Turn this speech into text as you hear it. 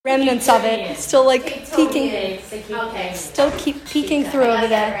remnants of it, still like peeking, still keep peeking through over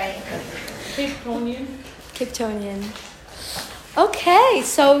there. Kiptonian. Okay,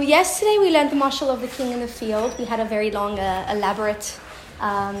 so yesterday we learned the mashal of the king in the field. We had a very long, elaborate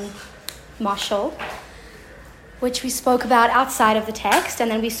mashal, which we spoke about outside of the text, and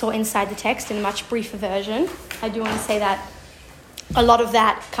then we saw inside the text in a much briefer version. I do want to say that a lot of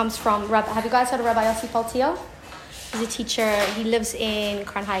that comes from Rabbi. Have you guys heard of Rabbi Yossi Paltiel? He's a teacher. He lives in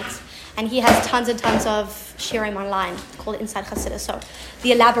Crown Heights, and he has tons and tons of shiurim online called Inside Chassidus. So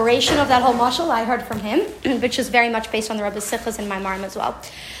the elaboration of that whole mashal I heard from him, which is very much based on the Rebbe's Sichos and Maimarim as well.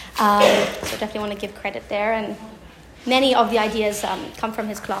 So definitely want to give credit there, and many of the ideas come from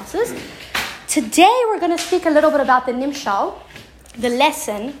his classes. Today we're going to speak a little bit about the nimshal, the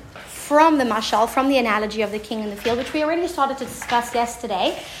lesson from the mashal, from the analogy of the king in the field, which we already started to discuss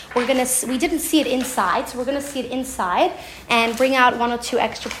yesterday. We didn't see it inside, so we're going to see it inside and bring out one or two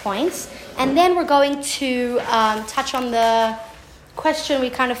extra points. And then we're going to touch on the question we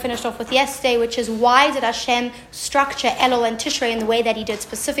kind of finished off with yesterday, which is why did Hashem structure Elul and Tishrei in the way that he did,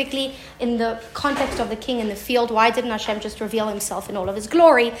 specifically in the context of the king in the field? Why didn't Hashem just reveal himself in all of his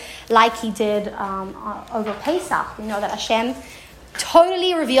glory like he did over Pesach? We know that Hashem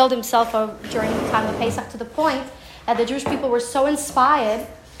totally revealed himself during the time of Pesach, to the point that the Jewish people were so inspired,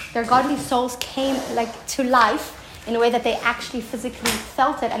 their godly souls came to life in a way that they actually physically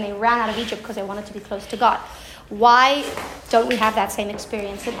felt it, and they ran out of Egypt because they wanted to be close to God. Why don't we have that same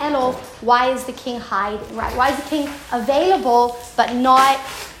experience in Elul? Why is the king Why is the king available but not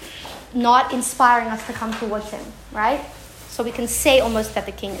inspiring us to come towards him, right? So we can say almost that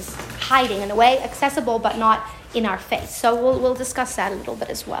the king is hiding in a way, accessible but not in our face. So we'll discuss that a little bit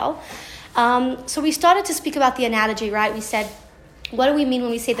as well. So we started to speak about the analogy, right? We said, what do we mean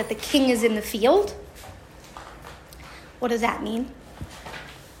when we say that the king is in the field? What does that mean?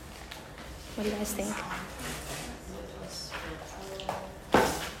 What do you guys think?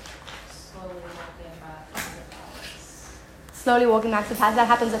 Slowly walking back to the palace. That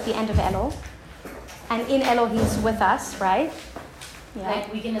happens at the end of Elul. And in Elul, he's with us, right? Yeah.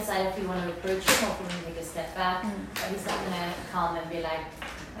 Like, we can decide if we want to approach him or if we want to take a step back. But he's not going to come and be like,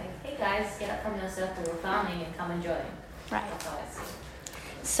 hey guys, get up from your circle, we're farming, and come enjoy. Right. That's how I see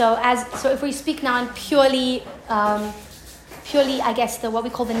it. So if we speak now in purely, I guess, what we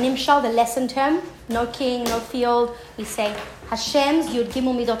call the nimshal, the lesson term, no king, no field, we say Hashem's Yud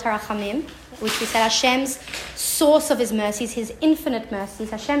Gimel Midot HaRachamim, which we said Hashem's source of his mercies, his infinite mercies.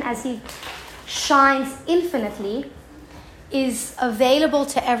 Hashem, as he shines infinitely, is available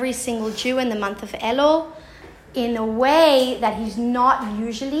to every single Jew in the month of Elul in a way that he's not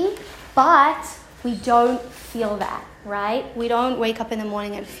usually, but we don't feel that, right? We don't wake up in the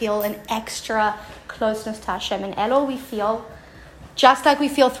morning and feel an extra closeness to Hashem in Elul. We feel just like we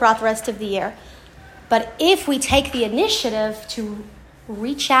feel throughout the rest of the year. But if we take the initiative to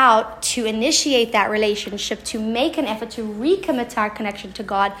reach out, to initiate that relationship, to make an effort to recommit our connection to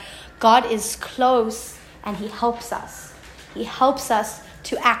God, God is close and he helps us. He helps us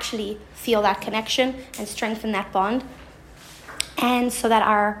to actually feel that connection and strengthen that bond. And so that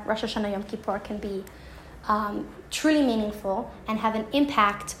our Rosh Hashanah Yom Kippur can be truly meaningful and have an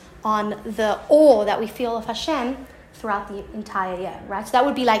impact on the awe that we feel of Hashem throughout the entire year, right? So that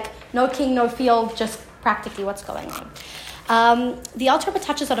would be like no king, no field, just practically what's going on. The Alter Rebbe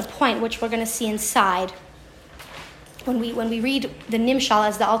touches on a point which we're going to see inside when we read the Nimshal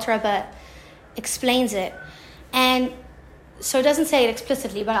as the Alter Rebbe explains it. And so it doesn't say it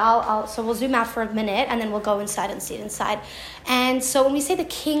explicitly, but so we'll zoom out for a minute and then we'll go inside and see it inside. And so when we say the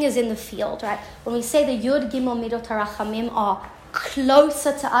king is in the field, right? When we say the Yud Gimel Midot HaRachamim are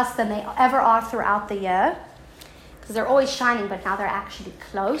closer to us than they ever are throughout the year, because they're always shining, but now they're actually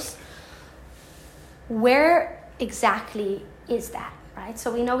close. Where exactly is that, right?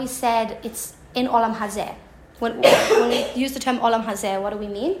 So we know we said it's in Olam Hazeh. When we use the term Olam Hazeh, what do we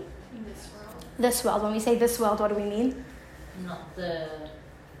mean? This world. This world. When we say this world, what do we mean? Not the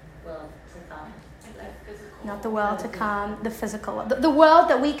world to come. Not the world to come, the physical world. The world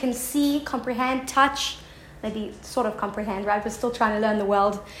that we can see, comprehend, touch, maybe sort of comprehend, right? We're still trying to learn the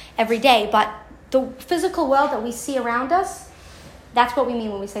world every day. But the physical world that we see around us, that's what we mean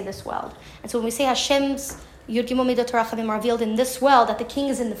when we say this world. And so when we say Hashem's Yud Gimel Midot HaRachamim are revealed in this world, that the king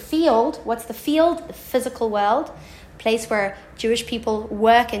is in the field. What's the field? The physical world. Place where Jewish people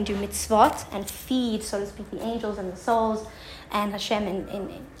work and do mitzvot and feed, so to speak, the angels and the souls and Hashem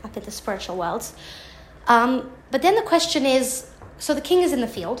in the spiritual worlds. But then the question is, so the king is in the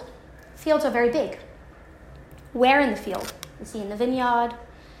field. Fields are very big. Where in the field? Is he in the vineyard?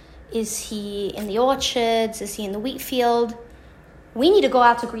 Is he in the orchards? Is he in the wheat field? we need to go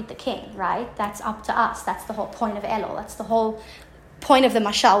out to greet the king, right? That's up to us. That's the whole point of Elul. That's the whole point of the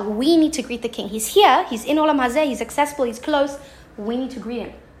mashal. We need to greet the king. He's here. He's in Olam Hazeh. He's accessible. He's close. We need to greet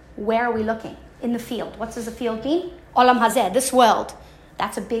him. Where are we looking? In the field. What does the field mean? Olam Hazeh, this world.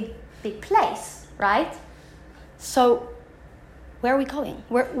 That's a big, big place, right? So where are we going?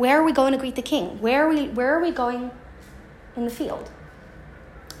 Where are we going to greet the king? Where are we going in the field?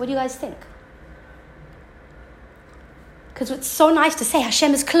 What do you guys think? Because it's so nice to say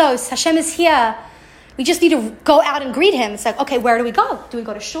Hashem is close, Hashem is here. We just need to go out and greet him. It's like, okay, where do we go? Do we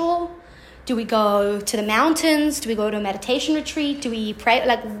go to shul? Do we go to the mountains? Do we go to a meditation retreat? Do we pray?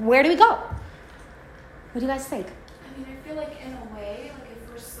 Like, where do we go? What do you guys think? I mean, I feel like in a way, like if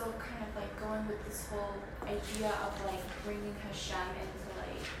we're still kind of like going with this whole idea of like bringing Hashem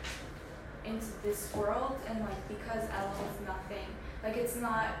into this world, and like because Elul is nothing, like it's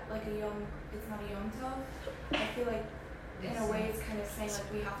not a Yom Tov. I feel like in a way it's kind of saying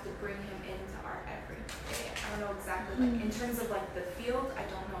like we have to bring him into our everyday. I don't know exactly like in terms of like the field. I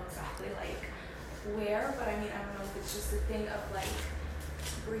don't know exactly like where, but I mean I don't know if it's just a thing of like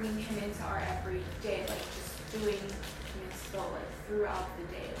bringing him into our everyday, like just doing mitzvot like throughout the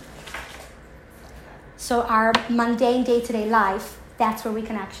day. So our mundane day-to-day life, that's where we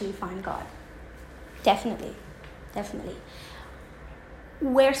can actually find God. Definitely.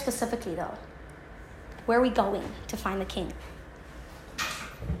 Where specifically though? Where are we going to find the king?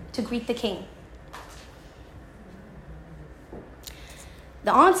 To greet the king?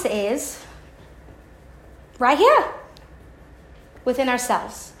 The answer is right here, within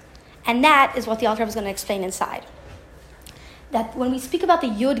ourselves. And that is what the Alter Rebbe is going to explain inside. That when we speak about the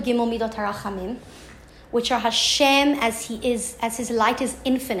Yud Gimel Midot HaRachamim, which are Hashem as he is, as his light is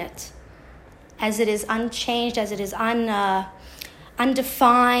infinite, as it is unchanged, as it is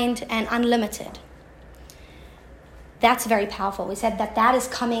undefined and unlimited. That's very powerful. We said that is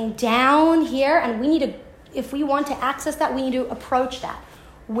coming down here, and we need to, if we want to access that, we need to approach that.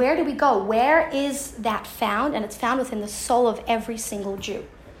 Where do we go? Where is that found? And it's found within the soul of every single Jew.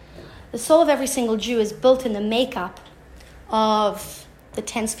 The soul of every single Jew is built in the makeup of the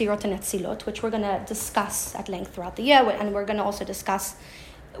 10 Sfirot and Etzilot, which we're going to discuss at length throughout the year, and we're going to also discuss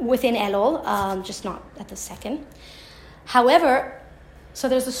within Elul, just not at the second. However, so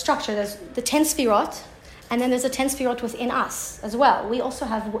there's a structure. There's the 10 Sfirot, and then there's a 10 Sfirot within us as well. We also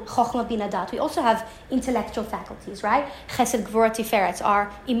have Chochmah Bina Dat. We also have intellectual faculties, right? Chesed, Gvura, Tiferet, our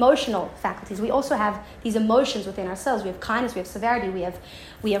emotional faculties. We also have these emotions within ourselves. We have kindness, we have severity, we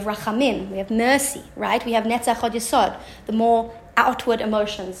have Rachamim, we have mercy, right? We have Netzach Hod Yesod, the more outward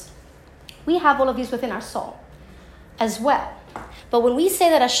emotions. We have all of these within our soul as well. But when we say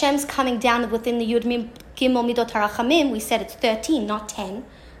that Hashem's coming down within the Yud Gimel Midot HaRachamim, we said it's 13, not 10,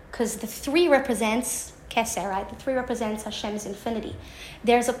 because the 3 represents Keser, right? The 3 represents Hashem's infinity.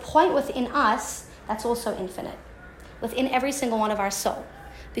 There's a point within us that's also infinite, within every single one of our soul,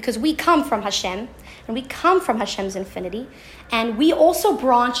 because we come from Hashem, and we come from Hashem's infinity, and we also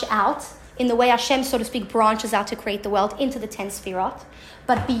branch out in the way Hashem, so to speak, branches out to create the world into the 10 Sfirot.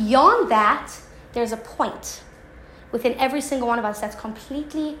 But beyond that, there's a point within every single one of us that's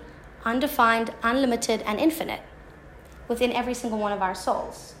completely undefined, unlimited, and infinite within every single one of our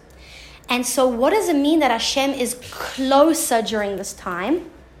souls. And so what does it mean that Hashem is closer during this time?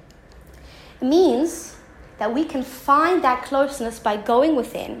 It means that we can find that closeness by going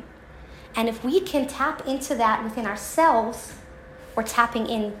within. And if we can tap into that within ourselves, we're tapping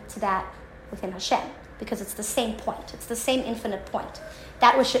into that within Hashem, because it's the same point. It's the same infinite point.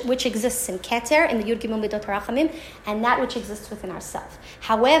 That which exists in Keter, in the Yud Gimel Midot HaRachamim, and that which exists within ourselves.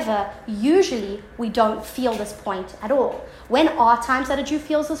 However, usually we don't feel this point at all. When are times that a Jew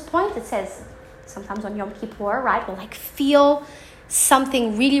feels this point? It says, sometimes on Yom Kippur, right? We'll feel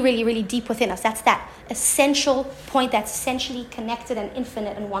something really, really, really deep within us. That's that essential point that's essentially connected and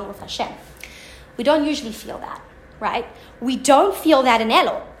infinite and one with Hashem. We don't usually feel that, right? We don't feel that in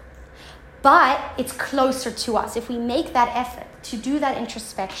Elul. But it's closer to us. If we make that effort to do that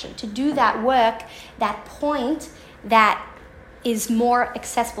introspection, to do that work, that point that is more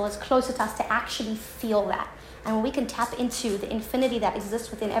accessible, is closer to us to actually feel that. And when we can tap into the infinity that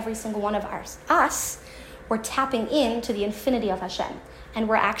exists within every single one of us, we're tapping into the infinity of Hashem. And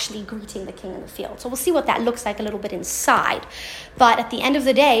we're actually greeting the king in the field. So we'll see what that looks like a little bit inside. But at the end of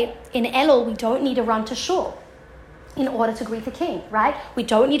the day, in Elul, we don't need to run to shul in order to greet the king, right? We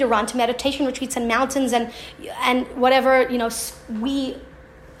don't need to run to meditation retreats and mountains and whatever, we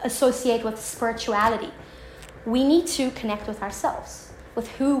associate with spirituality. We need to connect with ourselves, with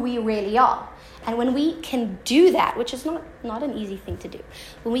who we really are. And when we can do that, which is not an easy thing to do,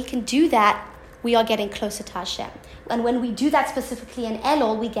 when we can do that, we are getting closer to Hashem. And when we do that specifically in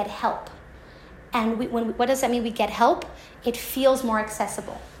Elul, we get help. And what does that mean? We get help. It feels more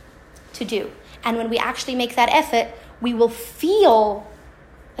accessible to do. And when we actually make that effort, we will feel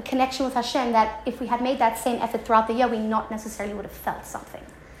a connection with Hashem that if we had made that same effort throughout the year, we not necessarily would have felt something.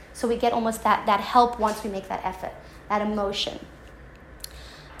 So we get almost that help once we make that effort, that emotion.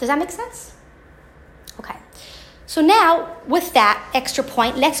 Does that make sense? Okay. So now, with that extra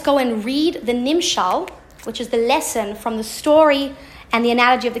point, let's go and read the Nimshal, which is the lesson from the story and the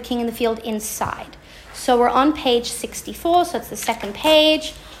analogy of the king in the field inside. So we're on page 64, so it's the second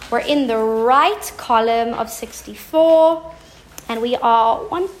page. We're in the right column of 64, and we are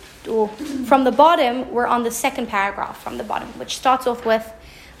from the bottom, we're on the second paragraph from the bottom, which starts off with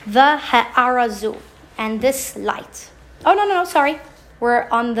the ha'arazu, and this light. Oh, no, sorry. We're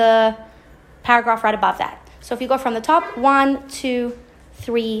on the paragraph right above that. So if you go from the top, 1, 2,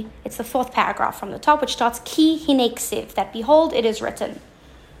 3, it's the fourth paragraph from the top, which starts ki hineksiv, that behold, it is written.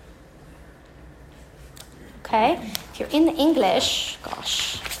 Okay? If you're in the English, let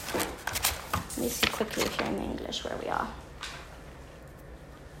me see quickly if you're in the English where we are.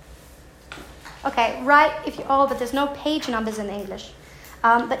 Okay, right, but there's no page numbers in the English.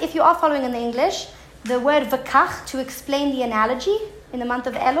 But if you are following in the English, the word v'kach, to explain the analogy in the month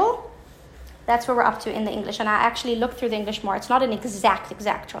of Elul, that's where we're up to in the English. And I actually looked through the English more. It's not an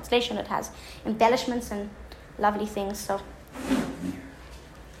exact translation. It has embellishments and lovely things.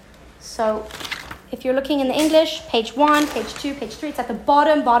 So if you're looking in the English, page 1, page 2, page 3, it's at the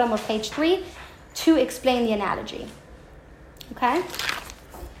bottom of page 3 to explain the analogy. Okay?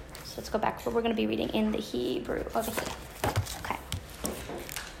 So let's go back. We're going to be reading in the Hebrew over here. Okay.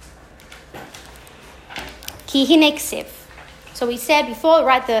 Ki hineksiv. So we said before,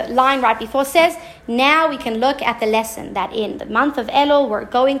 right, the line right before says, now we can look at the lesson that in the month of Elul, we're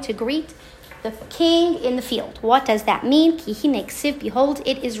going to greet the king in the field. What does that mean? Ki hineksiv, behold,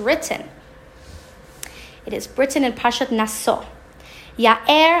 it is written. It is written in Parshat Naso.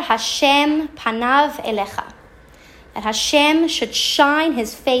 Ya'er Hashem panav elecha. That Hashem should shine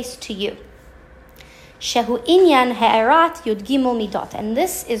his face to you. Shehu inyan ha'erat yud gimel midot. And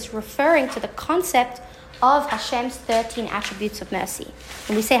this is referring to the concept of Hashem's 13 attributes of mercy.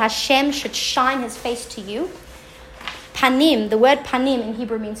 When we say Hashem should shine his face to you, panim, the word panim in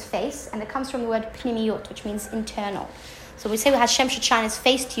Hebrew means face, and it comes from the word pnimiyut, which means internal. So we say Hashem should shine his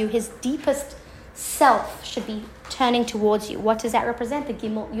face to you, his deepest self should be turning towards you. What does that represent? The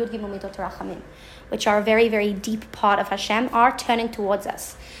Yud Gimel Midot Rachamim, which are a very, very deep part of Hashem, are turning towards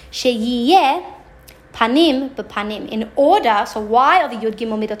us. Sheyiyeh panim b'panim. In order, so why are the Yud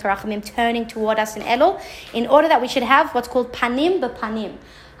Gimel Midot Rachamim turning toward us in Elul? In order that we should have what's called panim b'panim.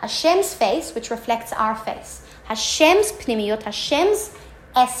 Hashem's face, which reflects our face. Hashem's pnimiyot, Hashem's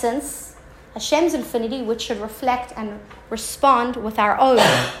essence, Hashem's infinity, which should reflect and respond with our own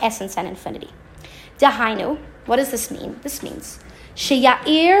essence and infinity. Dahainu, what does this mean? This means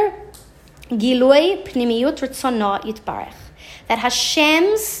Sheyair Gilui Pnimiyut Ritzono Yitbarech. That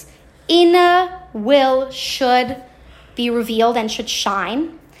Hashem's inner will should be revealed and should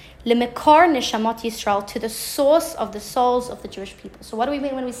shine. Lemekor Neshamot Yisrael, to the source of the souls of the Jewish people. So what do we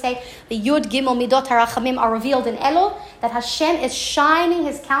mean when we say the Yud Gimel Midot HaRachamim are revealed in Elul? That Hashem is shining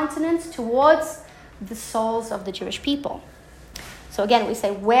his countenance towards the souls of the Jewish people. So again, we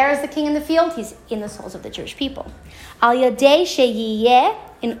say, where is the king in the field? He's in the souls of the Jewish people. Al Yadei Sheyiyeh,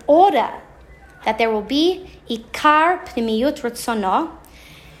 in order that there will be Ikar Pnimiyut Ritzono,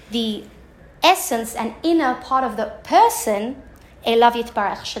 the essence and inner part of the person, Elav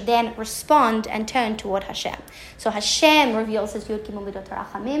Yitbarech, should then respond and turn toward Hashem. So Hashem reveals his Yud Gimel Midot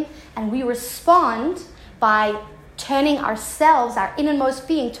HaRachamim, and we respond by turning ourselves, our innermost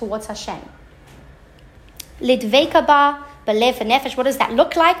being, towards Hashem. Lidveika ba belev v'nefesh. What does that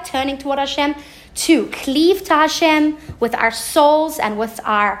look like? Turning toward Hashem. To cleave to Hashem with our souls and with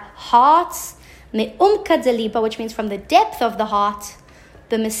our hearts. Me'umka deliba, which means from the depth of the heart.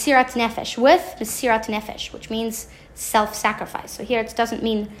 B'mesirat nefesh, with mesirat nefesh, which means self-sacrifice. So here it doesn't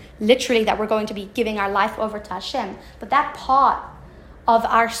mean literally that we're going to be giving our life over to Hashem, but that part of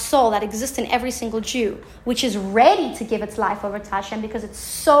our soul that exists in every single Jew, which is ready to give its life over to Hashem because it's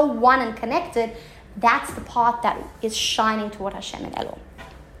so one and connected, that's the part that is shining toward Hashem in Elul.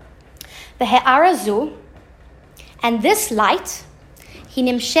 The he'arazu, and this light, he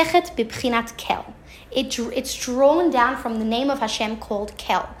nimshechet b'bchinat kel. It's drawn down from the name of Hashem called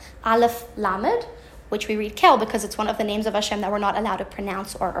Kel, Aleph Lamed, which we read Kel because it's one of the names of Hashem that we're not allowed to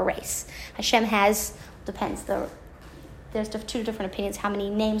pronounce or erase. Hashem has, depends, there's two different opinions how many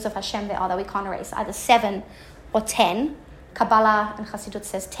names of Hashem there are that we can't erase, either 7 or 10. Kabbalah and Chassidus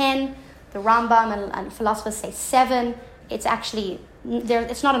says 10. The Rambam and philosophers say 7. It's actually,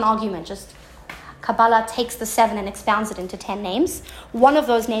 it's not an argument, just Kabbalah takes the 7 and expounds it into 10 names. One of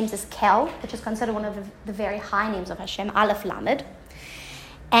those names is Kel, which is considered one of the very high names of Hashem, Aleph Lamed.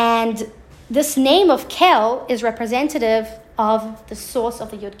 And this name of Kel is representative of the source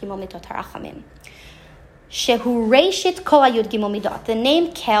of the Yud Gimel Midot HaRachamim. Shehu Reishit Kol HaYud Gimel Midot. The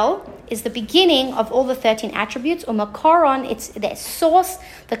name Kel is the beginning of all the 13 attributes. Umakoron, it's their source,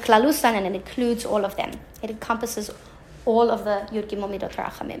 the Klalusan, and it includes all of them. It encompasses all of the Yud Gimel Midot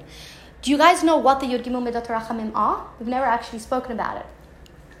HaRachamim. Do you guys know what the Yud Gimel Midot HaRachamim are? We've never actually spoken about it.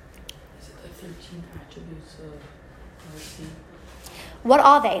 Is it the 13 attributes of mercy? What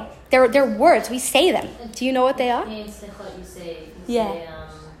are they? They're words. We say them. Do you know what they are? In Slichot you say,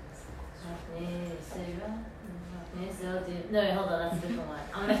 no, hold on, that's a different one.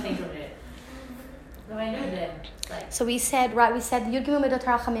 I'm going to think of it. No, I know them. So we said Yud Gimel Midot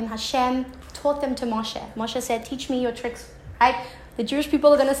HaRachamim, Hashem taught them to Moshe. Moshe said, teach me your tricks, right? The Jewish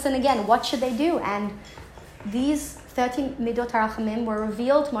people are going to sin again. What should they do? And these 13 Midot HaRachamim were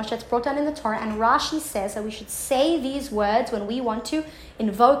revealed to Moshe. It's brought down in the Torah. And Rashi says that we should say these words when we want to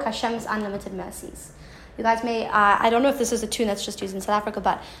invoke Hashem's unlimited mercies. You guys may, I don't know if this is a tune that's just used in South Africa,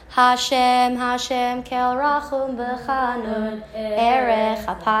 but Hashem, Hashem, Kel Rachum V'Chanun, Erech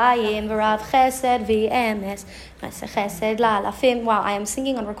Apayim, V'Rav Chesed V'Emes, Maseh Chesed La'alafim. Wow, I am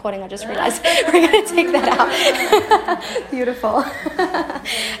singing on recording, I just realized. We're going to take that out. Beautiful.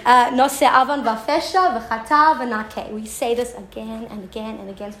 Noseh Avon V'Fesha V'Chata V'Nakeh. We say this again and again and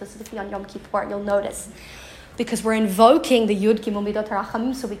again, specifically on Yom Kippur, you'll notice. Because we're invoking the Yud Gimel Midot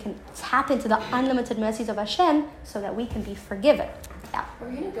HaRachamim so we can tap into the unlimited mercies of Hashem so that we can be forgiven. Yeah.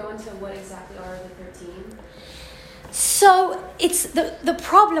 We're going to go into what exactly are the 13. So it's the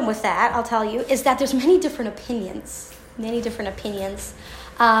problem with that, I'll tell you, is that there's many different opinions. According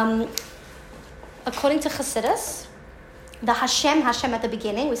to Chassidus, the Hashem at the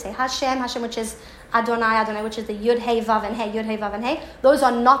beginning, we say Hashem, which is Adonai, which is the Yud Hey Vav and Hey, Yud Hey Vav and Hey. Those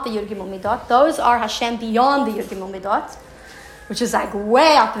are not the Yud Gimel Midot. Those are Hashem beyond the Yud Gimel Midot, which is like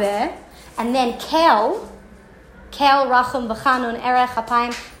way up there. And then Kel, Rachum, V'Chanun, Erech,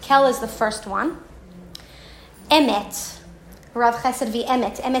 Apayim. Kel is the first one. Emet, Rav Chesed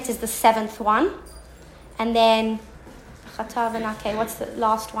V'Emet. Emet is the 7th one. And then Chatav and Akeh. What's the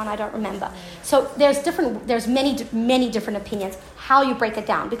last one? I don't remember. So there's many different opinions how you break it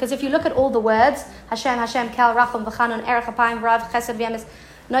down. Because if you look at all the words, Hashem, Kel, Rachum, V'Chanun, Erech, Apayim, Rav Chesed V'Emes,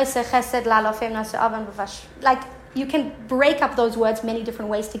 Noiseh Chesed, La'alafim, Noiseh Avan, V'Vash. Like, you can break up those words many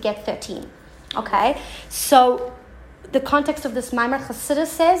different ways to get 13. Okay? So the context of this Maimer, Chassidus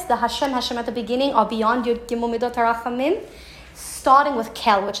says the Hashem at the beginning are beyond Yud Gimel Midot HaRachamim, starting with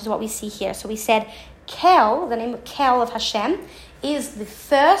Kel, which is what we see here. So we said Kel, the name of Kel of Hashem, is the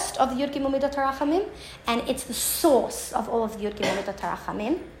first of the Yud Gimel Midot HaRachamim, and it's the source of all of the Yud Gimel Midot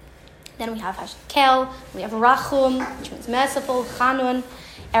HaRachamim. Then we have Kel, we have Rachum, which means merciful, Chanun,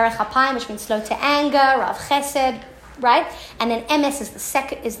 Erech Apayim, which means slow to anger, Rav Chesed, right? And then Emes is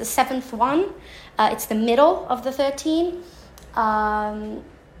the 7th one. It's the middle of the 13.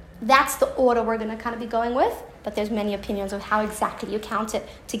 That's the order we're going to kind of be going with. But there's many opinions of how exactly you count it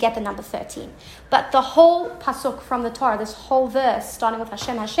to get the number 13. But the whole pasuk from the Torah, this whole verse, starting with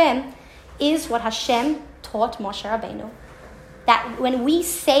Hashem, is what Hashem taught Moshe Rabbeinu. That when we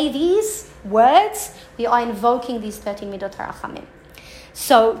say these words, we are invoking these 13 Midot HaRachamim.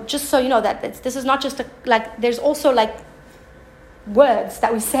 So just so you know that this is not just there's also words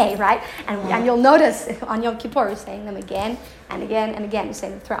that we say, right? And you'll notice on Yom Kippur, we're saying them again and again and again. We say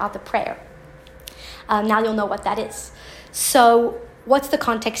them throughout the prayer. Now you'll know what that is. So what's the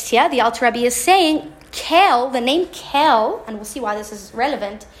context here? The Alter Rebbe is saying Kel, the name Kel, and we'll see why this is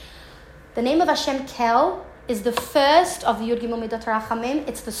relevant. The name of Hashem Kel is the first of the Yud Gimel Midot HaRachamim.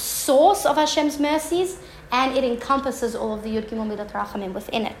 It's the source of Hashem's mercies, and it encompasses all of the Yud Gimel Midot HaRachamim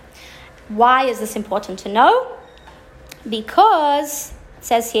within it. Why is this important to know? Because it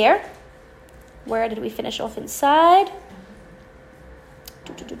says here, where did we finish off inside?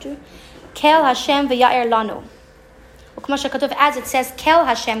 Kel Hashem v'ya'er lanu. As it says, Kel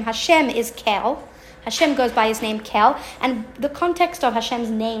Hashem. Hashem is Kel. Hashem goes by his name Kel. And the context of Hashem's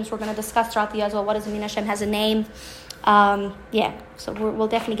names we're going to discuss throughout the year as well. What does it mean Hashem has a name? So we'll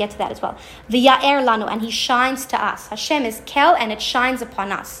definitely get to that as well. V'ya'er lanu, and he shines to us. Hashem is Kel, and it shines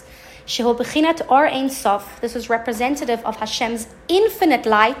upon us. Shehu b'chinat or ein sof. This is representative of Hashem's infinite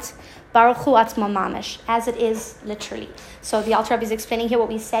light, Baruch Hu atzmo mamish, as it is literally. So the Alter Rebbe is explaining here what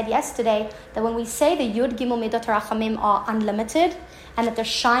we said yesterday, that when we say the Yud Gimel Midot HaRachamim are unlimited, and that they're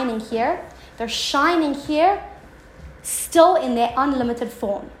shining here still in their unlimited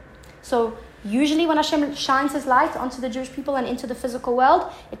form. So usually when Hashem shines his light onto the Jewish people and into the physical world,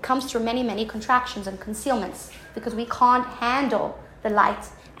 it comes through many, many contractions and concealments because we can't handle the light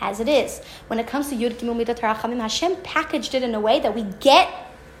as it is. When it comes to Yud Gimel Midot HaRachamim, Hashem packaged it in a way that we get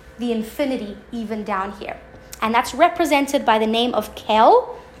the infinity even down here. And that's represented by the name of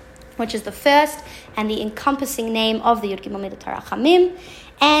Kel, which is the first and the encompassing name of the Yud Gimel Midot HaRachamim.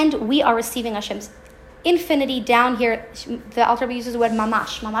 And we are receiving Hashem's infinity down here. The Alter Rebbe uses the word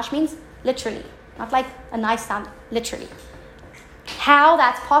mamash. Mamash means literally, not like a nice sound, literally. How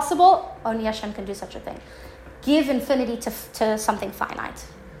that's possible, only Hashem can do such a thing. Give infinity to something finite.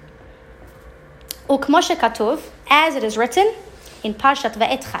 Ukmo shekatuv, as it is written in Parshat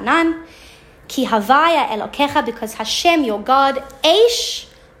Va'et Chanan, Ki havaya elokecha, because Hashem, your God, eish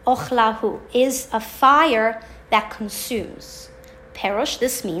ochlahu, is a fire that consumes. Perosh,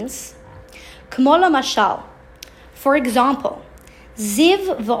 this means, Kmola mashal, for example,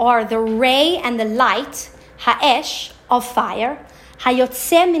 ziv v'or, the ray and the light, ha'esh, of fire,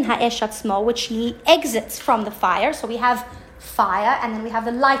 hayotze min ha'esh atzmo, which exits from the fire. So we have fire, and then we have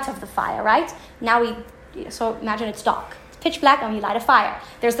the light of the fire, right? So imagine it's dark. It's pitch black, and we light a fire.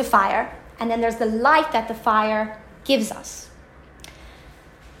 There's the fire, and then there's the light that the fire gives us.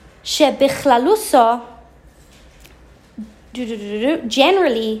 Shebichlaluso,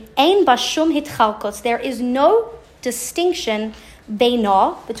 generally, ein bashum hitchalkos, there is no distinction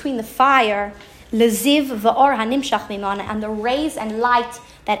beino, between the fire, leziv v'or hanimshach mimana, and the rays and light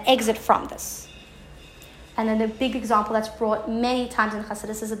that exit from this. And then the big example that's brought many times in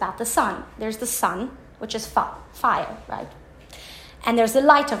Chassidus is about the sun. There's the sun, which is fire, right? And there's the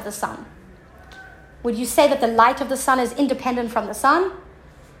light of the sun. Would you say that the light of the sun is independent from the sun?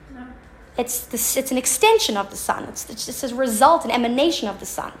 No. It's an extension of the sun. It's just a result, an emanation of the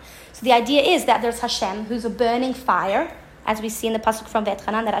sun. So the idea is that there's Hashem, who's a burning fire, as we see in the pasuk from Veit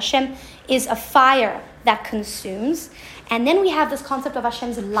Chanan, that Hashem is a fire that consumes. And then we have this concept of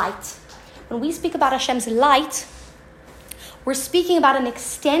Hashem's light. When we speak about Hashem's light, we're speaking about an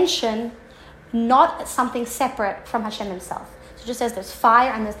extension, not something separate from Hashem himself. So just as there's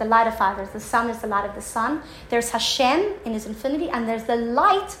fire and there's the light of fire, there's the sun, there's the light of the sun, there's Hashem in his infinity, and there's the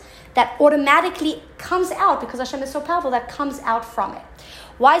light that automatically comes out, because Hashem is so powerful, that comes out from it.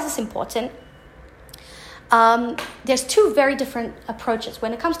 Why is this important? There's two very different approaches.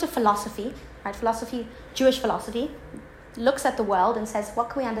 When it comes to philosophy, right? Jewish philosophy, looks at the world and says, what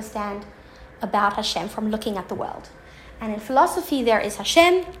can we understand about Hashem from looking at the world? And in philosophy, there is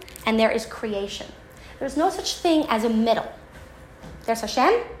Hashem and there is creation. There's no such thing as a middle. There's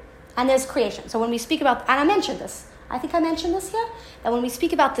Hashem and there's creation. So when we speak about, and I mentioned this here, that when we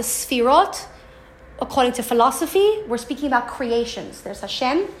speak about the Sfirot, according to philosophy, we're speaking about creations. There's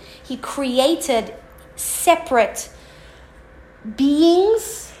Hashem. He created separate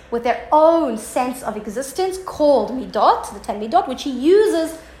beings with their own sense of existence called Midot, the 10 Midot, which he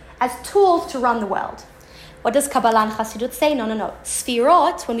uses as tools to run the world. What does Kabbalah and Chassidut say? No.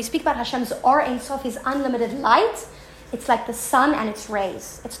 Sfirot, when we speak about Hashem's Or Ein Sof, his unlimited light, it's like the sun and its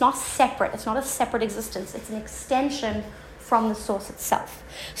rays. It's not separate. It's not a separate existence. It's an extension from the source itself.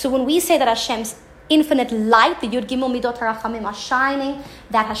 So when we say that Hashem's infinite light, the Yud Gimel Midot HaRachamim, are shining,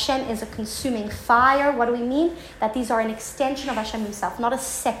 that Hashem is a consuming fire, what do we mean? That these are an extension of Hashem himself, not a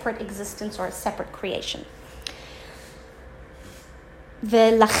separate existence or a separate creation.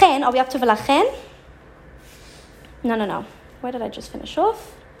 V'lachen, are we up to v'lachen? No. Where did I just finish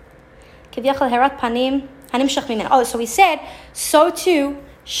off? Kiviyachal herat panim hanimshach mimena. Oh, so we said, so too,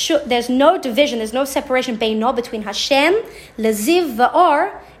 there's no division, there's no separation beino, between Hashem, leziv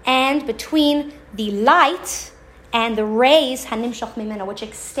va'or, and between the light and the rays, hanimshach mimena, which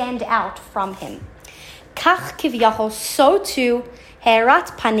extend out from him. Kach kiviyachal, so too,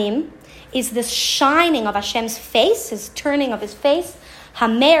 herat panim, is this shining of Hashem's face, his turning of his face,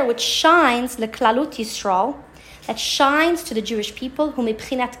 hamer, which shines, leklalut Yisrael, that shines to the Jewish people, whom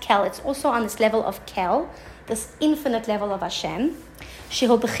ibchinat kel, it's also on this level of kel, this infinite level of Hashem.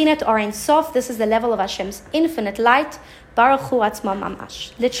 Shehu b'chinat or ein sof, this is the level of Hashem's infinite light, baruch hu atzmo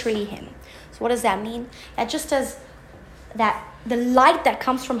mamash, literally him. So what does that mean? That just as that the light that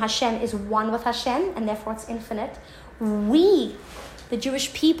comes from Hashem is one with Hashem, and therefore it's infinite, we, the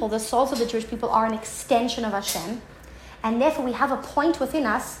Jewish people, the souls of the Jewish people, are an extension of Hashem, and therefore we have a point within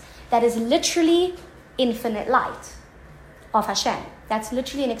us that is literally infinite light of Hashem. That's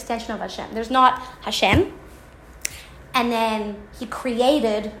literally an extension of Hashem. There's not Hashem, and then he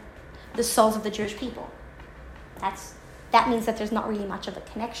created the souls of the Jewish people. That means that there's not really much of a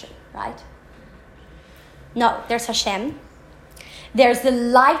connection, right? No, there's Hashem. There's the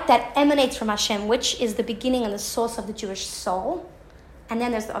light that emanates from Hashem, which is the beginning and the source of the Jewish soul. And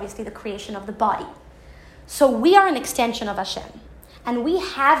then there's obviously the creation of the body. So we are an extension of Hashem. And we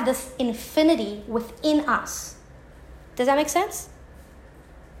have this infinity within us. Does that make sense?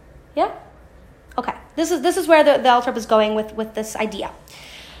 Yeah? Okay. This is where the Alter Rebbe is going with this idea.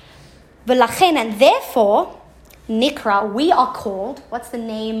 V'lachen, and therefore, Nikra, we are called, what's the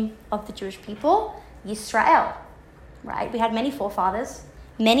name of the Jewish people? Yisrael. Right? We had many forefathers,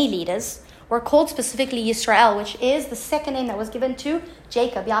 many leaders. We're called specifically Yisrael, which is the second name that was given to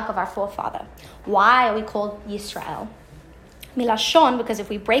Jacob, Yaakov, our forefather. Why are we called Yisrael? Milashon, because if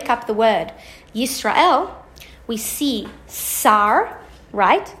we break up the word Yisrael, we see Sar,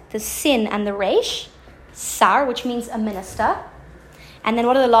 right? The sin and the Resh. Sar, which means a minister. And then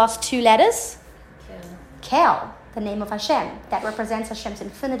what are the last two letters? Kel, the name of Hashem. That represents Hashem's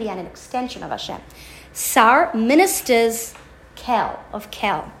infinity and an extension of Hashem. Sar, ministers Kel, of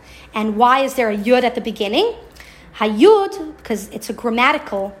Kel. And why is there a Yud at the beginning? Hayud, because it's a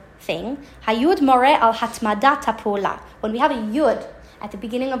grammatical thing. Hayud more al hatmadat hapula. When we have a Yud at the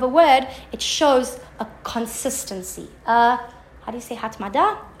beginning of a word, it shows a consistency. How do you say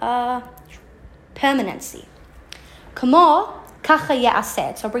hatmada? Permanency. Kamo kacha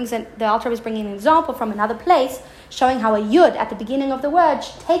ye'aseh. So the Alter Rebbe is bringing an example from another place, showing how a Yud at the beginning of the word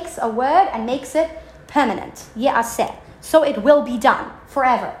takes a word and makes it permanent. Ye'aseh. So it will be done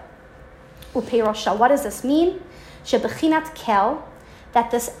forever. Upeirosha. What does this mean? Shebechinat kel,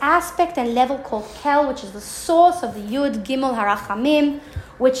 that this aspect and level called kel, which is the source of the Yud Gimel Harachamim,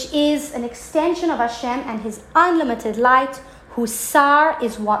 which is an extension of Hashem and His unlimited light, whose Sar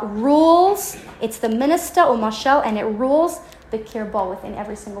is what rules. It's the minister or mashal, and it rules the kirbo within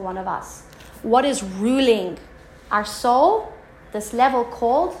every single one of us. What is ruling our soul? This level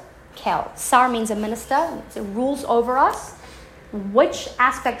called kel. Sar means a minister. It rules over us. Which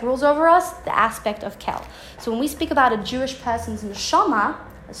aspect rules over us? The aspect of kel. So when we speak about a Jewish person's neshama,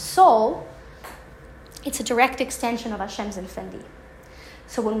 a soul, it's a direct extension of Hashem's infinity.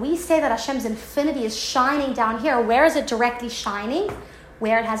 So when we say that Hashem's infinity is shining down here, where is it directly shining?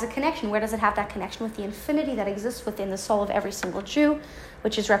 Where it has a connection. Where does it have that connection? With the infinity that exists within the soul of every single Jew,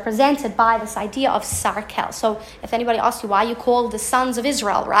 which is represented by this idea of Sar Kel. So if anybody asks you why you call the sons of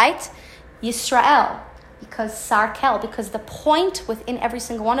Israel, right? Yisrael. Because Sar Kel, because the point within every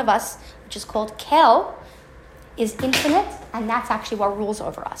single one of us, which is called Kel, is infinite, and that's actually what rules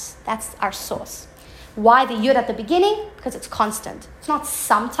over us. That's our source. Why the Yud at the beginning? Because it's constant. It's not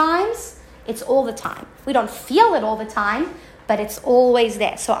sometimes, it's all the time. We don't feel it all the time, but it's always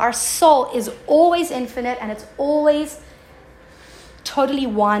there. So our soul is always infinite, and it's always totally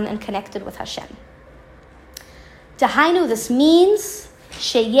one and connected with Hashem. Dahainu, this means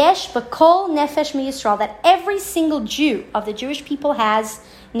sheyesh b'kol nefesh miYisrael, that every single Jew of the Jewish people has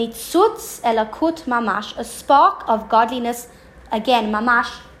nitzutz elakut mamash, a spark of godliness. Again, mamash,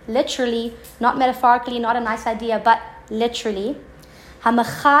 literally, not metaphorically, not a nice idea, but literally.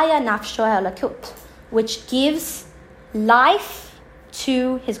 Hamachaya nafsho elakut, which gives life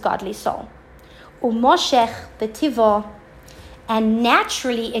to his godly soul. Umoshech betivo, and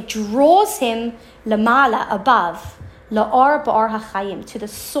naturally it draws him lamala, above, la'or ba'or hachayim, to the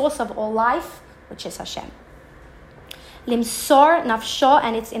source of all life, which is Hashem. Limsor nafsho,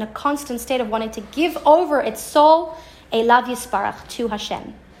 and it's in a constant state of wanting to give over its soul, elav yisparach, to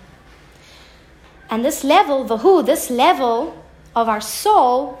Hashem. And this level, this level of our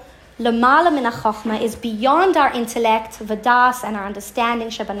soul, lamala min hachachma, is beyond our intellect, vadas, and our understanding,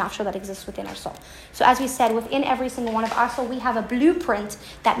 shebanafsho, that exists within our soul. So as we said, within every single one of our soul, we have a blueprint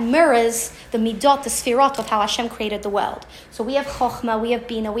that mirrors the midot, the sfirot of how Hashem created the world. So we have chochma, we have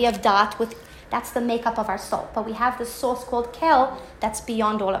bina, we have dat, that's the makeup of our soul. But we have this source called kel that's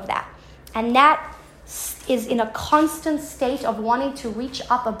beyond all of that. And that is in a constant state of wanting to reach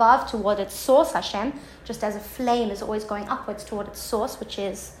up above toward its source, Hashem, just as a flame is always going upwards toward its source, which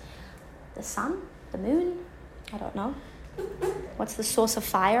is the sun, the moon, I don't know. What's the source of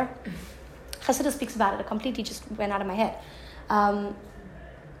fire? Chassidus speaks about it. It completely just went out of my head.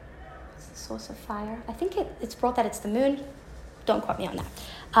 What's the source of fire? I think it's brought that it's the moon. Don't quote me on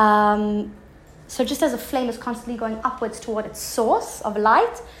that. So just as a flame is constantly going upwards toward its source of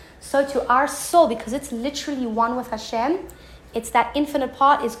light, so to our soul, because it's literally one with Hashem, it's that infinite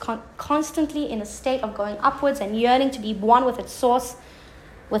part is constantly in a state of going upwards and yearning to be one with its source,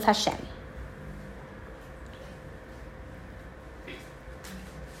 with Hashem.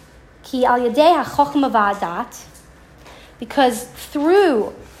 Ki al yadei hachokma va'adat, because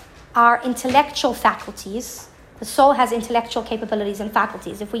through our intellectual faculties, the soul has intellectual capabilities and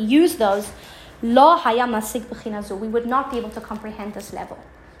faculties. If we use those, lo haya masig b'chinazu, we would not be able to comprehend this level.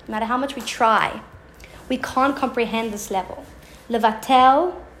 No matter how much we try, we can't comprehend this level.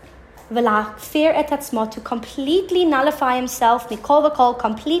 levatel v'la'fir et atzmo, to completely nullify himself, mikol v'kol,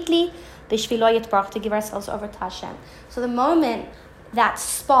 completely, b'shvilo yitbarach, to give ourselves over to Hashem. So the moment that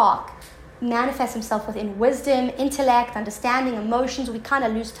spark manifests himself within wisdom, intellect, understanding, emotions, we kind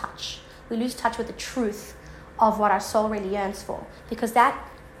of lose touch. We lose touch with the truth of what our soul really yearns for, because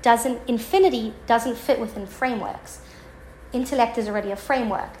infinity doesn't fit within frameworks. Intellect is already a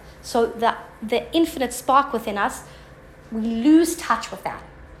framework. So the infinite spark within us, we lose touch with that,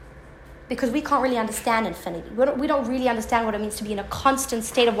 because we can't really understand infinity. We don't really understand what it means to be in a constant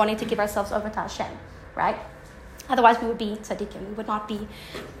state of wanting to give ourselves over to Hashem, right? Otherwise we would be tzaddikim, we would not be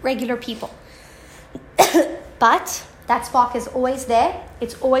regular people. But that spark is always there,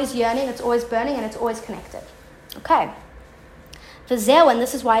 it's always yearning, it's always burning, and it's always connected. Okay. V'zeu, and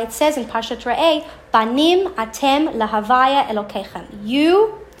this is why it says in Parshat Re'eh, Banim atem lahavaya elokechem.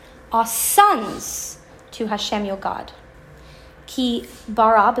 You are sons to Hashem your God. Ki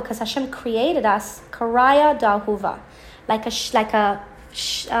bara, because Hashem created us, karaya da'huva,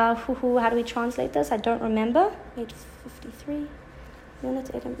 how do we translate this? I don't remember. 853.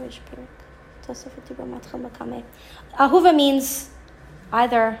 Ahuva means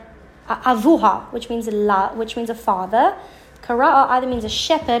either avuha, which means a father. Kara'a either means a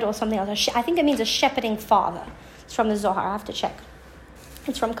shepherd or something else. I think it means a shepherding father. It's from the Zohar. I have to check.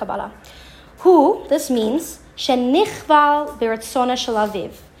 It's from Kabbalah. This means shenichval b'ratzona shel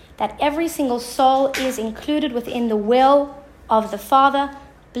aviv, that every single soul is included within the will of the Father,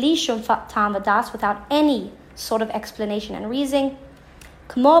 bli shum tam v'das, without any sort of explanation and reasoning.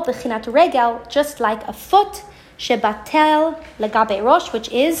 Kmo b'chinat regel, just like a foot, shebatel legabe rosh, which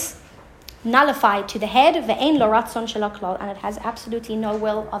is nullified to the head, ve'ein lo ratzon shel klal, and it has absolutely no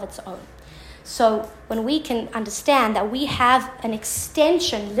will of its own. So when we can understand that we have an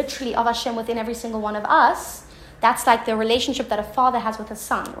extension, literally, of Hashem within every single one of us, that's like the relationship that a father has with a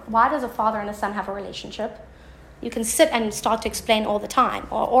son. Why does a father and a son have a relationship? You can sit and start to explain all the time,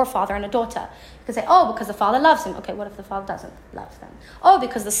 or father and a daughter. You can say, oh, because the father loves him. Okay, what if the father doesn't love them? Oh,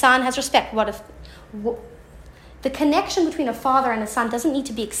 because the son has respect. What if... The connection between a father and a son doesn't need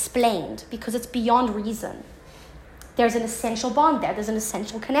to be explained, because it's beyond reason. There's an essential bond there. There's an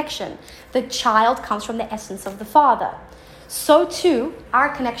essential connection. The child comes from the essence of the father. So too, our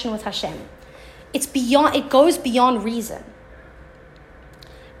connection with Hashem. It goes beyond reason.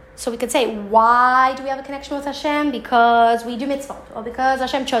 So we could say, why do we have a connection with Hashem? Because we do mitzvot, or because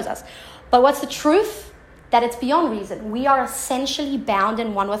Hashem chose us. But what's the truth? That it's beyond reason. We are essentially bound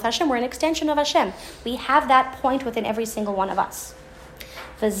and one with Hashem. We're an extension of Hashem. We have that point within every single one of us.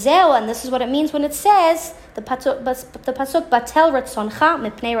 V'zeu, and this is what it means when it says, the pasuk, batel ratzoncha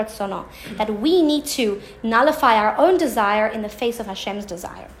mipnei ratzono, that we need to nullify our own desire in the face of Hashem's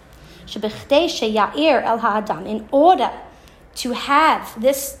desire. Shebechdei sheyair el ha'adam, in order to have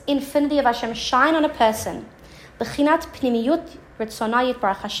this infinity of Hashem shine on a person, b'chinat pnimiyut ritzonah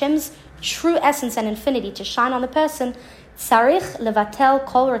yitbarach, Hashem's true essence and infinity to shine on the person, tzarich levatel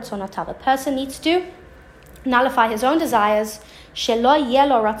kol ritzonotav, a person needs to nullify his own desires, shelo yeh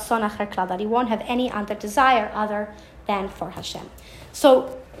lo ratzon acher klal, that he won't have any other desire other than for Hashem.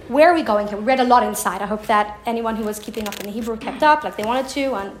 So where are we going here? We read a lot inside. I hope that anyone who was keeping up in the Hebrew kept up like they wanted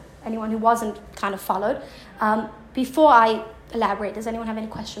to, and anyone who wasn't kind of followed. Before I elaborate, does anyone have any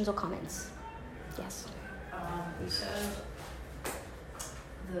questions or comments? Yes. You said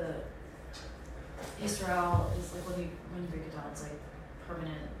the Israel is like, when you break it down, it's like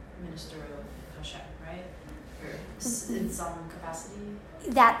permanent minister of Hashem, right? Or in some capacity.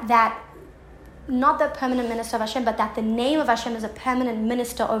 That not the permanent minister of Hashem, but that the name of Hashem is a permanent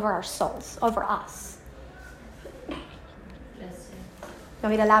minister over our souls, over us. Yes. You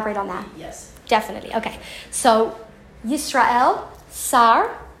want me to elaborate on that? Yes. Definitely. Okay. So Yisrael,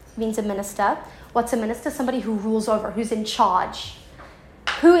 Sar, means a minister. What's a minister? Somebody who rules over, who's in charge.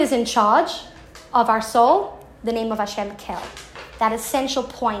 Who is in charge of our soul? The name of Hashem, Kel. That essential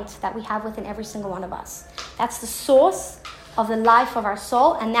point that we have within every single one of us. That's the source of the life of our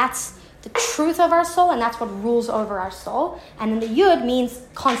soul, and that's the truth of our soul, and that's what rules over our soul. And then the Yud means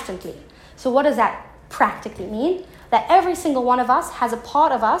constantly. So what does that practically mean? That every single one of us has a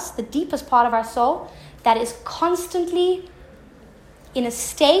part of us, the deepest part of our soul, that is constantly in a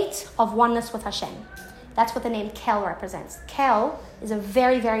state of oneness with Hashem. That's what the name Kel represents. Kel is a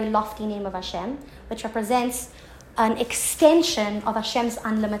very, very lofty name of Hashem, which represents an extension of Hashem's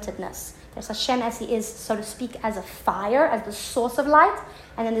unlimitedness. There's Hashem as he is, so to speak, as a fire, as the source of light,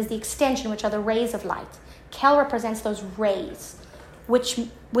 and then there's the extension, which are the rays of light. Kel represents those rays, which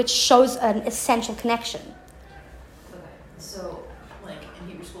shows an essential connection. Okay, so like in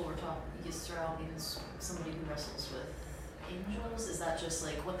Hebrew school we're taught Yisrael means somebody who wrestles with angels.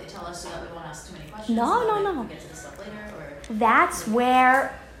 ask too many questions. No. We'll get to this stuff later, or That's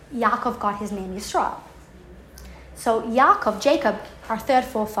where Yaakov got his name Yisrael. So Jacob, our third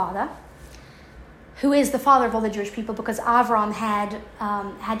forefather, who is the father of all the Jewish people, because Avram had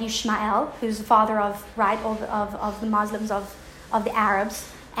Yishmael, who's the father of the Muslims, of the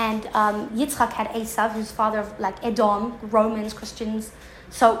Arabs, and Yitzchak had Esav, who's father of like Edom, Romans, Christians.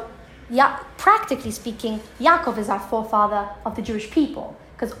 So practically speaking, Yaakov is our forefather of the Jewish people,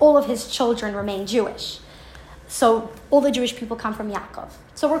 because all of his children remain Jewish. So all the Jewish people come from Yaakov.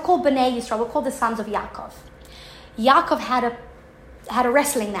 So we're called Bnei Yisrael, we're called the sons of Yaakov. Yaakov had a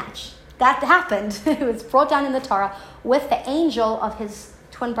wrestling match. That happened. It was brought down in the Torah with the angel of his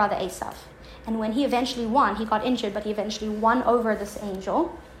twin brother Esav. And when he eventually won, he got injured, but he eventually won over this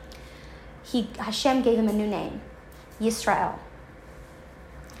angel. Hashem gave him a new name, Yisrael.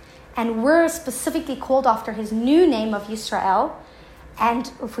 And we're specifically called after his new name of Yisrael.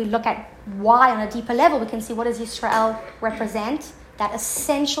 And if we look at why on a deeper level, we can see what does Yisrael represent? That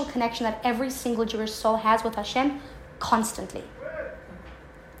essential connection that every single Jewish soul has with Hashem constantly.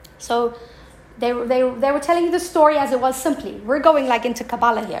 So they were telling you the story as it was simply. We're going like into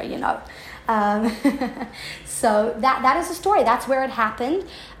Kabbalah here, you know. So that is the story. That's where it happened.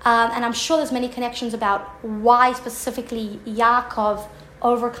 And I'm sure there's many connections about why specifically Yaakov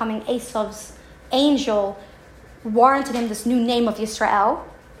overcoming Esav's angel warranted him this new name of Yisrael.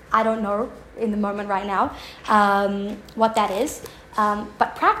 I don't know in the moment right now what that is.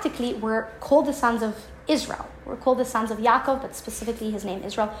 But practically, we're called the sons of Israel. We're called the sons of Yaakov, but specifically his name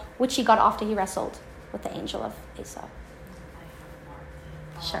Israel, which he got after he wrestled with the angel of Esau.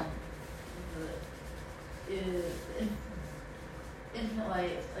 Sure. Infinite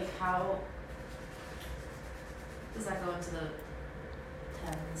light, like how does that go into the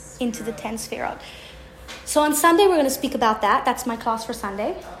 10s? Into the 10 Sefirot. So on Sunday, we're going to speak about that. That's my class for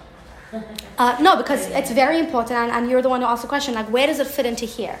Sunday. No, because it's very important, and you're the one who asked the question, like, where does it fit into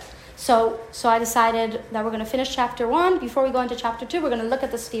here? So I decided that we're going to finish chapter 1. Before we go into chapter 2, we're going to look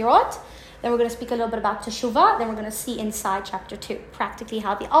at the Sefirot. Then we're going to speak a little bit about Teshuvah. Then we're going to see inside chapter 2, practically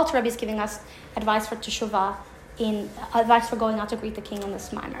how the Alter Rebbe is giving us advice for Teshuvah, advice for going out to greet the king in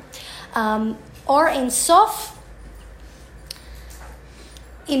this manner. Or in Sof,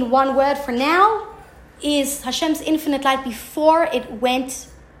 in one word for now, is Hashem's infinite light before it went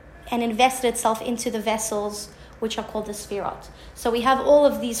and invested itself into the vessels which are called the Sefirot. So we have all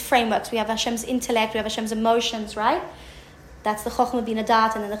of these frameworks. We have Hashem's intellect, we have Hashem's emotions, right? That's the Chochmah Bina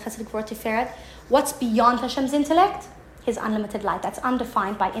Dat and then the Chesed Gvur Tiferet. What's beyond Hashem's intellect? His unlimited light. That's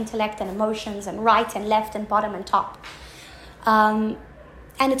undefined by intellect and emotions and right and left and bottom and top. And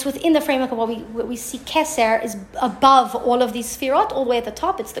it's within the framework of what we see. Keser is above all of these Sefirot, all the way at the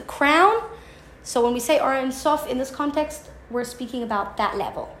top. It's the crown. So when we say Or Ein Sof in this context, we're speaking about that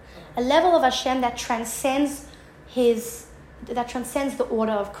level. A level of Hashem that transcends the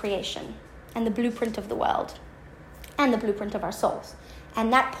order of creation and the blueprint of the world and the blueprint of our souls.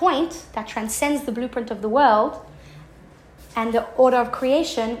 And that point that transcends the blueprint of the world and the order of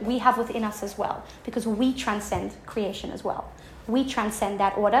creation, we have within us as well, because we transcend creation as well. We transcend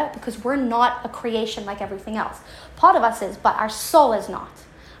that order because we're not a creation like everything else. Part of us is, but our soul is not.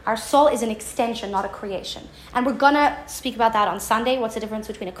 Our soul is an extension, not a creation. And we're going to speak about that on Sunday. What's the difference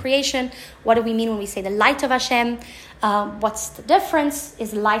between a creation? What do we mean when we say the light of Hashem? What's the difference?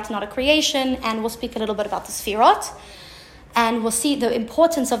 Is light not a creation? And we'll speak a little bit about the Sefirot. And we'll see the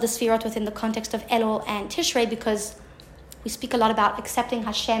importance of the Sefirot within the context of Elul and Tishrei, because we speak a lot about accepting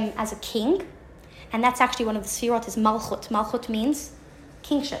Hashem as a king. And that's actually one of the Sefirot is Malchut. Malchut means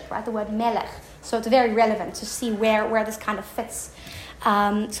kingship, right? The word Melech. So it's very relevant to see where this kind of fits.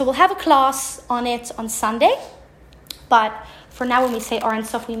 So we'll have a class on it on Sunday. But for now, when we say Or Ein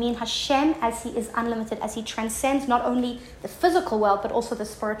Sof, we mean Hashem as he is unlimited, as he transcends not only the physical world, but also the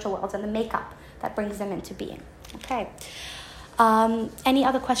spiritual world and the makeup that brings them into being. Okay. Any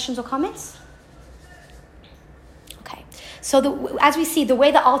other questions or comments? Okay. So as we see, the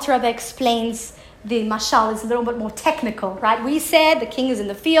way the Alter Rebbe explains the mashal is a little bit more technical, right? We said the king is in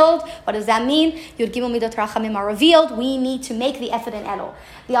the field. What does that mean? Yud Gimel Midot Rachamim are revealed. We need to make the effort in Elul.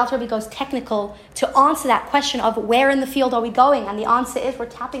 The Alter Rebbe goes technical to answer that question of where in the field are we going? And the answer is we're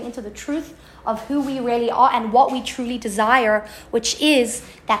tapping into the truth of who we really are and what we truly desire, which is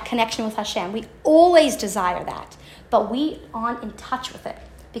that connection with Hashem. We always desire that, but we aren't in touch with it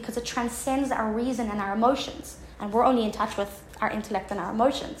because it transcends our reason and our emotions. And we're only in touch with our intellect and our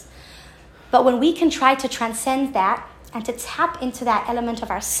emotions. But when we can try to transcend that and to tap into that element of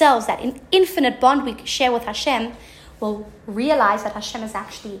ourselves, that infinite bond we share with Hashem, we'll realize that Hashem is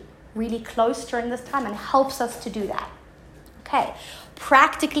actually really close during this time and helps us to do that. Okay.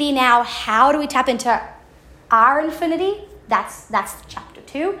 practically now, how do we tap into our infinity? That's chapter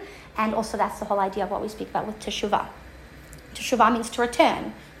 2. And also that's the whole idea of what we speak about with teshuvah. Teshuvah means to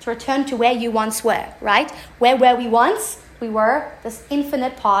return to where you once were, right? Where were we once? We were this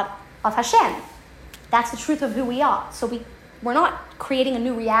infinite part of Hashem. That's the truth of who we are. So we're not creating a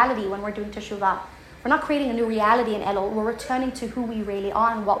new reality when we're doing teshuvah. We're not creating a new reality in Elul. We're returning to who we really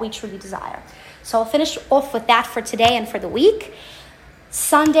are and what we truly desire. So I'll finish off with that for today and for the week.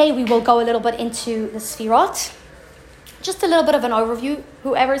 Sunday, we will go a little bit into the Sfirot. Just a little bit of an overview.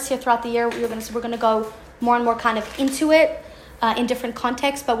 Whoever is here throughout the year, we're going to go more and more kind of into it in different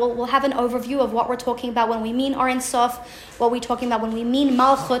contexts, but we'll have an overview of what we're talking about when we mean Ein Sof, what we're talking about when we mean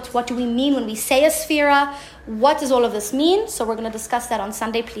Malchut, what do we mean when we say a Sphira, what does all of this mean? So we're going to discuss that on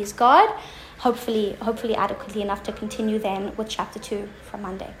Sunday, please God. Hopefully adequately enough to continue then with chapter 2 for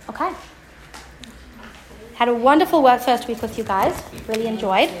Monday. Okay? Had a wonderful first week with you guys. Really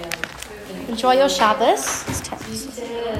enjoyed. Enjoy your Shabbos.